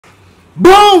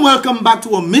Boom! Welcome back to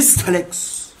a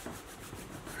Mystelics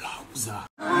vlogs.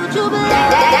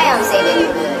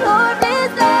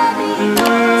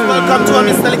 Welcome to a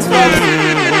Mystelics vlogs.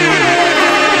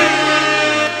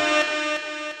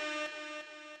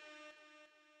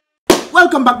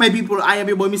 Welcome back, my people. I am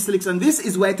your boy Mystelics, and this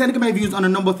is where I tend to get my views on a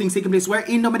number of things taking place where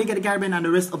in Dominica, the Caribbean, and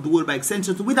the rest of the world by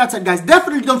extension. So with that said, guys,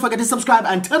 definitely don't forget to subscribe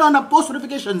and turn on the post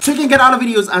notifications so you can get all the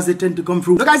videos as they tend to come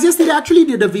through. So guys, yesterday I actually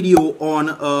did a video on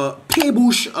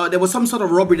Paybush. There was some sort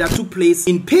of robbery that took place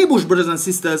in Paybush, brothers and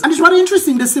sisters, and it's rather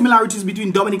interesting the similarities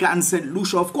between Dominica and St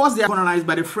Lucia. Of course, they are colonized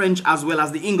by the French as well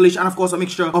as the English, and of course a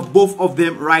mixture of both of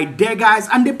them right there, guys,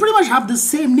 and they pretty much have the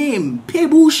same name,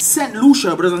 Paybush, St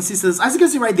Lucia, brothers and sisters. As you can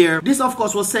see right there, this of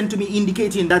course was sent to me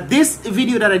indicating that this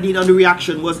video that I did on the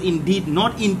reaction was indeed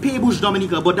not in Paybush,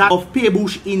 Dominica, but that of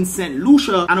Paybush in St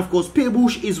Lucia. And of course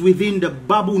Paybush is within the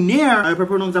Babounaire, if I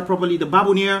pronounce that properly, the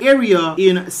Babounaire area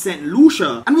in St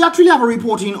Lucia. And we actually have a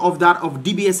reporting of that of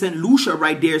DBS St Lucia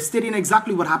right there, stating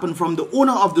exactly what happened from the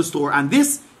owner of the store, and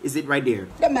this is it right there.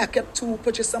 The market to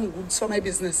purchase some goods for my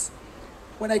business.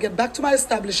 When I get back to my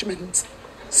establishment,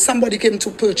 somebody came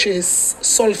to purchase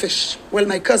saltfish. Well,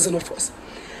 my cousin, of course.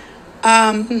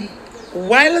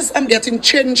 Whilst I'm getting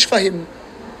change for him,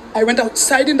 I went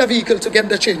outside in the vehicle to get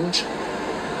the change.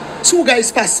 Two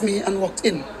guys passed me and walked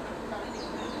in.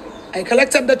 I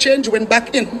collected the change, went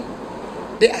back in.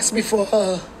 They asked me for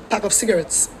a pack of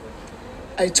cigarettes.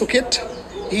 I took it.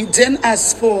 He then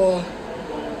asked for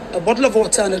a bottle of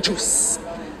water and a juice.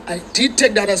 I did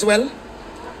take that as well.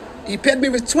 He paid me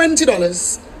with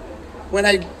 $20. When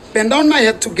I bent down my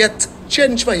head to get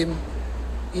change for him,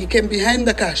 he came behind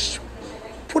the cash,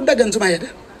 put the gun to my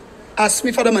head, asked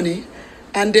me for the money,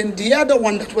 and then the other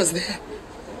one that was there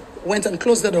went and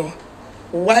closed the door,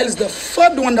 whilst the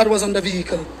third one that was on the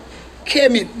vehicle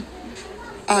came in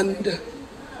and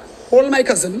hold my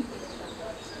cousin,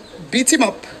 beat him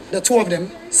up, the two of them,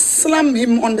 slam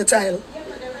him on the tile,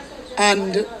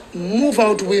 and move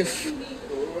out with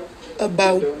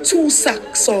about 2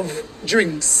 sacks of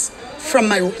drinks from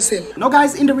my wholesale. Now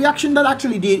guys, in the reaction that I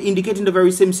actually did indicating the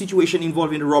very same situation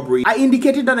involving the robbery, I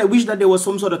indicated that I wish that there was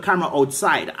some sort of camera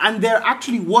outside, and there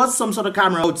actually was some sort of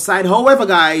camera outside. However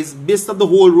guys, based on the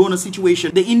whole Rona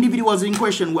situation, the individuals in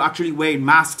question were actually wearing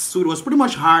masks, so it was pretty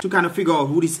much hard to kind of figure out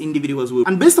who these individuals were.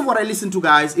 And based on what I listened to,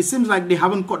 guys, it seems like they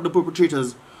haven't caught the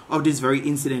perpetrators of this very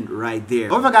incident right there.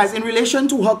 However guys, in relation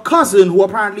to her cousin, who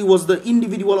apparently was the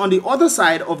individual on the other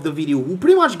side of the video who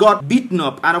pretty much got beaten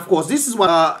up, and of course this is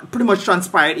what pretty much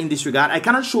transpired in this regard. I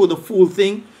cannot show the full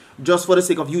thing just for the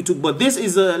sake of YouTube, but this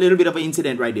is a little bit of an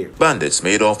incident right there. Bandits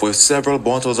made off with several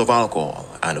bottles of alcohol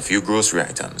and a few grocery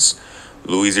items.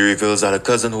 Louise reveals that a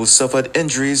cousin who suffered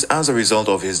injuries as a result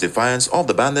of his defiance of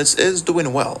the bandits is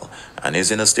doing well and is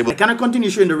in a stable... I cannot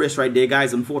continue showing the rest right there,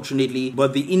 guys, unfortunately,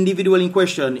 but the individual in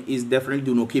question is definitely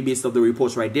doing okay based off the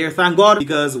reports right there. Thank God,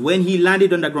 because when he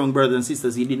landed on the ground, brothers and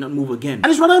sisters, he did not move again. And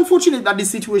it's rather unfortunate that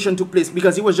this situation took place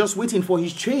because he was just waiting for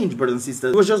his change, brothers and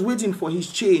sisters. He was just waiting for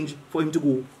his change for him to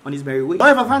go on his merry way.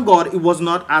 However, thank God, it was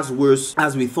not as worse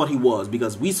as we thought he was,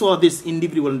 because we saw this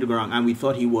individual on the ground and we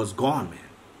thought he was gone, man.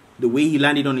 The way he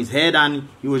landed on his head and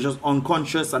he was just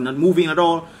unconscious and not moving at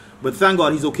all. But thank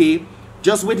God he's okay.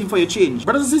 Just waiting for your change.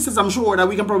 Brothers and sisters, I'm sure that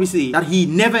we can probably say that he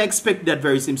never expected that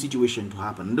very same situation to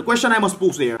happen. The question I must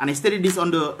pose there, and I stated this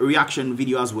on the reaction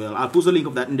video as well, I'll post a link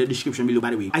of that in the description below, by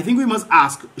the way. I think we must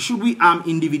ask, should we arm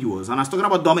individuals? And I was talking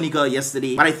about Dominica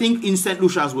yesterday, but I think in St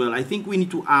Lucia as well, I think we need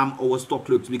to arm our store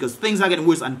clerks because things are getting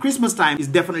worse, and Christmas time is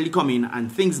definitely coming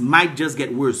and things might just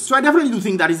get worse. So I definitely do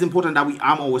think that it's important that we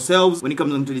arm ourselves when it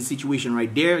comes into this situation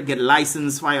right there, get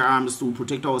licensed firearms to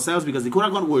protect ourselves, because it could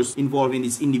have got worse involving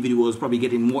these individuals probably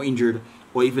getting more injured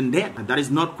or even dead, and that is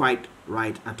not quite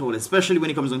right at all, especially when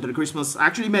it comes onto the Christmas. I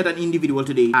actually met an individual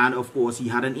today, and of course he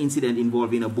had an incident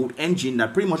involving a boat engine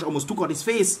that pretty much almost took out his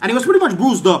face, and he was pretty much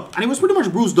bruised up, and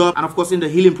of course in the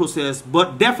healing process,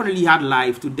 but definitely had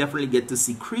life to definitely get to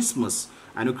see Christmas.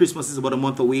 I know Christmas is about a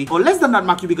month away, or less than that,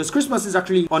 mark you, because Christmas is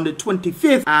actually on the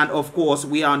 25th, and of course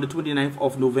we are on the 29th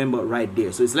of November right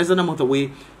there, so it's less than a month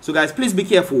away. So guys, please be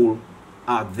careful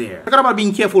out there. Talking about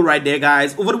being careful right there,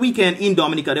 guys, over the weekend in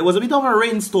Dominica there was a bit of a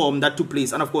rainstorm that took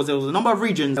place, and of course there was a number of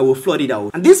regions that were flooded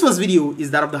out, and this first video is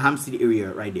that of the Hampstead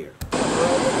area right there.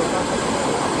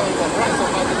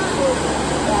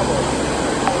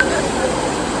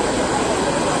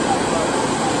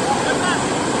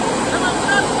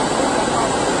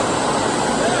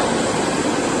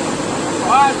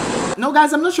 Now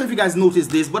guys, I'm not sure if you guys noticed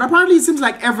this, but apparently it seems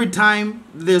like every time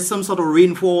there's some sort of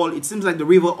rainfall, it seems like the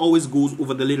river always goes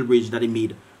over the little bridge that they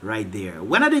made right there.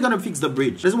 When are they going to fix the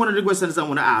bridge? That's one of the questions I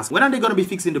want to ask. When are they going to be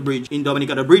fixing the bridge in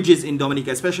Dominica, the bridges in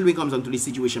Dominica, especially when it comes down to this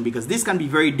situation, because this can be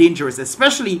very dangerous,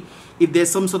 especially if there's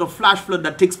some sort of flash flood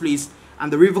that takes place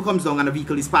and the river comes down and a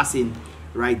vehicle is passing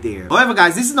right there. However,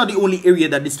 guys, this is not the only area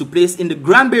that this took place. In the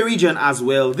Grandbay region as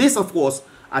well. This, of course,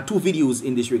 are 2 videos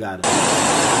in this regard.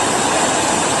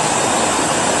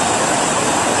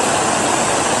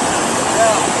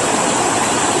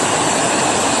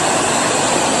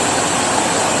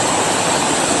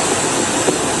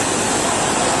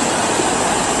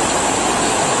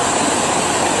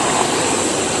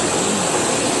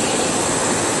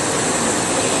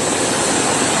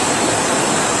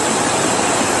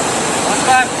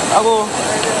 Ako.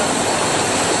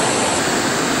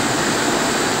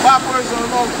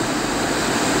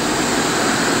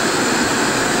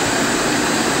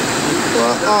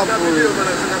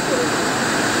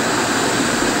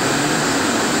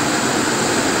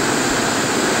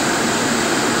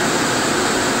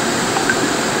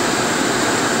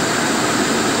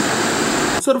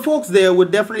 So the folks there were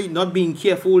definitely not being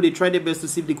careful. They tried their best to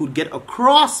see if they could get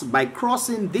across by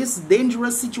crossing this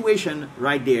dangerous situation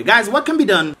right there. Guys, what can be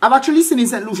done? I've actually seen in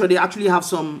St Lucia, they actually have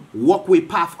some walkway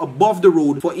path above the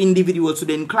road for individuals to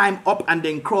then climb up and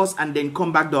then cross and then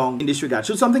come back down in this regard.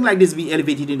 Should something like this be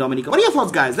elevated in Dominica? What are your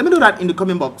thoughts, guys? Let me know that in the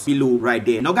comment box below right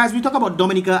there. Now, guys, we talk about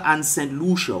Dominica and St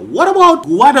Lucia. What about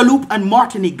Guadeloupe and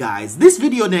Martinique, guys? This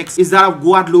video next is that of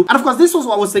Guadeloupe. And of course, this was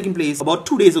what was taking place about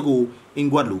 2 days ago in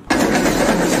Guadeloupe.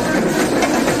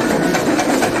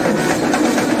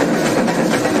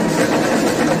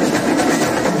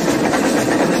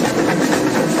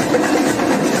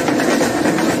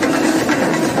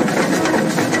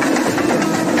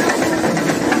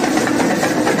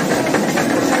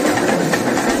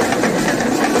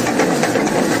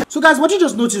 So guys, what you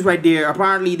just noticed right there,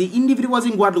 apparently the individuals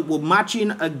in Guadeloupe were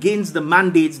marching against the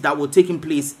mandates that were taking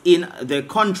place in their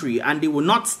country, and they were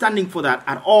not standing for that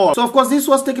at all. So of course, this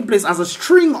was taking place as a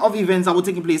string of events that were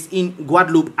taking place in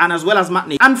Guadeloupe and as well as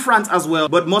Martinique and France as well,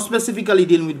 but more specifically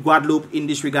dealing with Guadeloupe in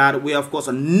this regard, where of course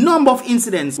a number of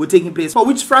incidents were taking place, for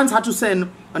which France had to send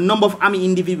a number of army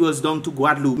individuals down to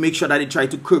Guadeloupe to make sure that they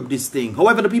tried to curb this thing.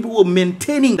 However, the people were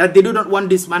maintaining that they do not want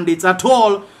these mandates at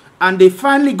all. And they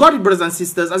finally got it, brothers and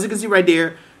sisters. As you can see right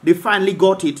there, they finally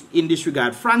got it in this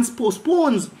regard. France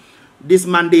postpones these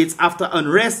mandates after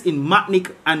unrest in Martinique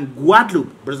and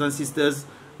Guadeloupe, brothers and sisters,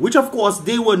 which of course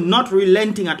they were not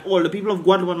relenting at all. The people of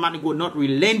Guadeloupe and Martinique were not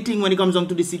relenting when it comes down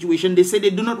to this situation. They say they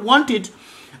do not want it,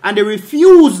 and they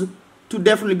refuse to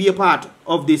definitely be a part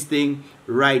of this thing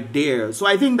right there. So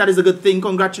I think that is a good thing.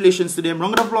 Congratulations to them.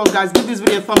 Round of applause, guys. Give this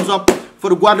video a thumbs up for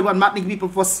the Guadeloupe and Martinique people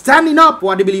for standing up for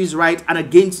what they believe is right and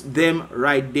against them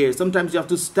right there. Sometimes you have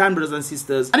to stand, brothers and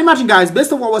sisters. And imagine, guys,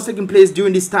 based on what was taking place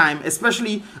during this time,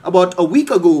 especially about a week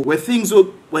ago, where things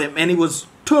were, and it was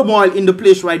turmoil in the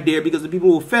place right there because the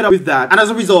people were fed up with that. And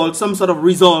as a result, some sort of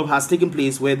resolve has taken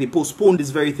place where they postponed this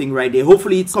very thing right there.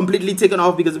 Hopefully, it's completely taken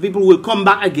off because the people will come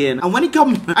back again. And when it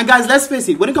comes, and guys, let's face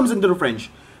it, when it comes into the French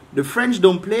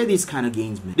don't play these kind of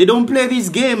games, man. They don't play these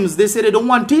games. They say they don't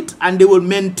want it, and they will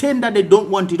maintain that they don't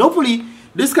want it. Hopefully,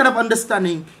 this kind of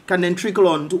understanding can then trickle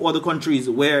on to other countries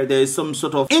where there is some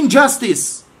sort of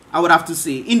injustice, I would have to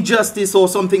say. Injustice or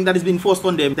something that is being forced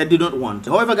on them that they don't want.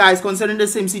 However, guys, concerning the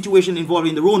same situation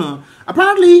involving the Rona,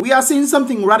 apparently, we are seeing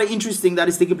something rather interesting that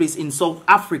is taking place in South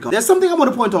Africa. There's something I want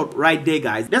to point out right there,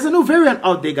 guys. There's a new variant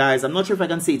out there, guys. I'm not sure if I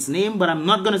can say its name, but I'm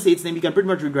not going to say its name. You can pretty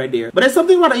much read right there. But there's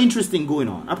something rather interesting going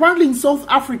on. Apparently, in South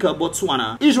Africa,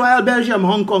 Botswana, Israel, Belgium,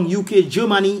 Hong Kong, UK,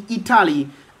 Germany, Italy,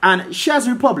 and Czech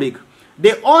Republic,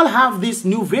 they all have this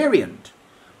new variant.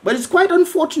 But it's quite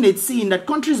unfortunate seeing that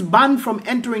countries banned from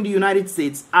entering the United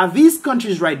States are these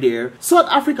countries right there: South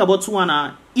Africa,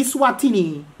 Botswana,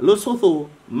 Eswatini, Lesotho,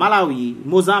 Malawi,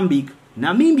 Mozambique,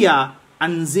 Namibia,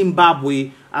 and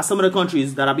Zimbabwe are some of the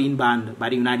countries that are being banned by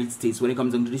the United States when it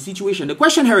comes into the situation. The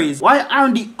question here is, why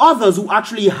aren't the others who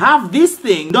actually have this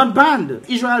thing not banned?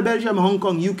 Israel, Belgium, Hong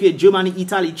Kong, UK, Germany,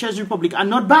 Italy, Czech Republic are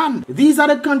not banned. These are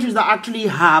the countries that actually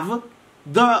have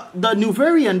the new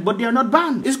variant, but they are not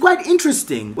banned. It's quite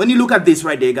interesting when you look at this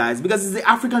right there, guys, because it's the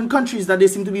African countries that they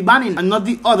seem to be banning and not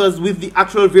the others with the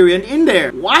actual variant in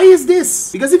there. Why is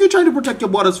this? Because if you're trying to protect your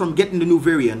borders from getting the new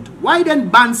variant, why then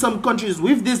ban some countries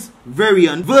with this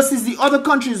variant versus the other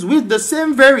countries with the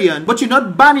same variant, but you're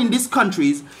not banning these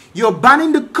countries? You're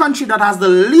banning the country that has the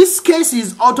least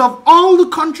cases out of all the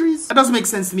countries. That doesn't make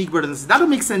sense to me, brothers. That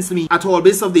doesn't make sense to me at all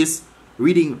based on this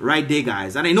reading right there,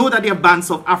 guys. And I know that they have banned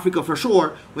South Africa for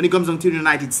sure when it comes down to the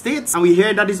United States, and we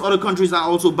hear that these other countries are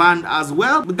also banned as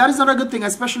well. But that is not a good thing,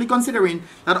 especially considering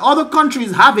that other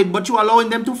countries have it, but you're allowing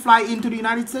them to fly into the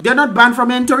United States. They're not banned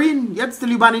from entering, yet still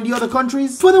you ban in the other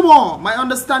countries. Furthermore, my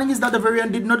understanding is that the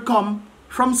variant did not come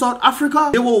from South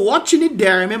Africa. They were watching it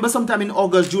there. I remember sometime in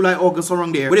August, July, August,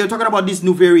 around there, where they were talking about this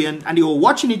new variant, and they were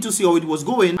watching it to see how it was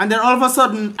going. And then all of a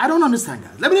sudden, I don't understand,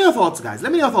 guys. Let me know your thoughts, guys.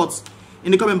 Let me know your thoughts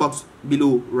in the comment box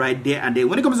below right there and there.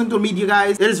 When it comes to media,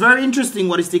 guys, it is very interesting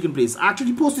what is taking place. I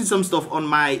actually posted some stuff on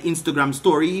my Instagram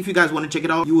story. If you guys want to check it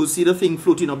out, you will see the thing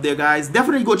floating up there, guys.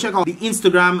 Definitely go check out the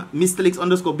Instagram,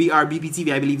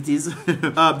 Mystelics_BRBPTV, I believe it is.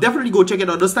 Definitely go check it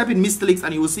out. Just type in Mystelics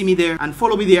and you will see me there, and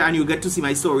follow me there, and you'll get to see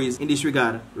my stories in this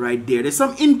regard right there. There's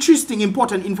some interesting,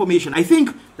 important information I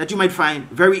think that you might find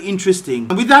very interesting.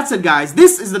 And with that said, guys,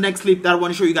 this is the next clip that I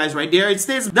want to show you guys right there. It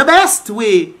states the best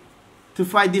way to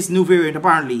fight this new variant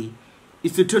apparently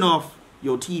is to turn off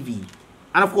your TV.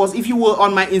 And of course, if you were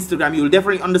on my Instagram, you'll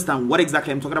definitely understand what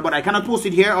exactly I'm talking about. I cannot post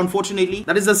it here, unfortunately.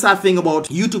 That is the sad thing about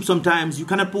YouTube sometimes. You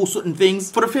cannot post certain things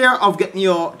for the fear of getting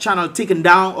your channel taken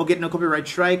down or getting a copyright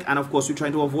strike. And of course, we're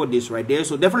trying to avoid this right there.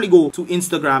 So definitely go to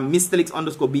Instagram,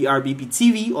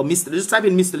 Mystelics_BRBPTV, or just type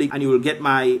in Mystelics and you will get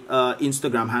my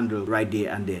Instagram handle right there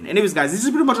and then. Anyways, guys, this is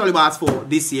pretty much all about for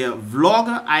this year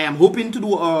vlog. I am hoping to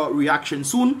do a reaction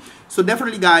soon. So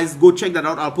definitely, guys, go check that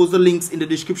out. I'll post the links in the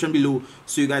description below,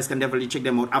 so you guys can definitely check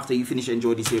them out after you finish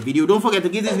enjoying this here video. Don't forget to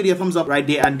give this video a thumbs up right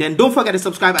there, and then don't forget to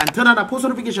subscribe and turn on the post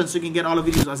notifications so you can get all the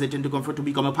videos as they tend to come for to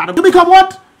become a part of. To become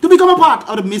what? To become a part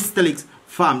of the Mystelics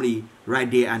family right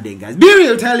there and then, guys. Be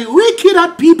real, tell you, wicked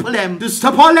at people them to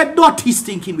stop all that dirty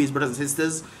stinking ways, brothers and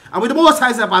sisters. And with the most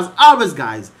high up as always,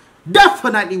 guys,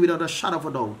 definitely without a shadow of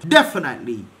a doubt,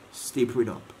 definitely stay prayed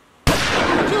up.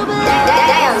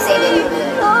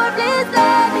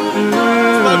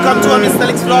 Welcome to our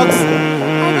Mystelics vlogs.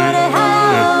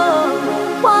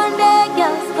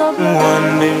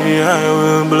 One day I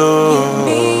will blow.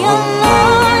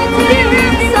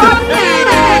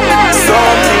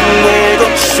 Something we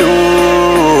gon' show.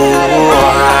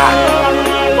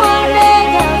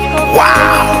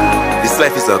 Wow, this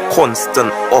life is a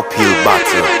constant uphill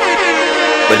battle,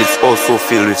 but it's also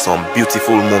filled with some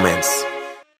beautiful moments.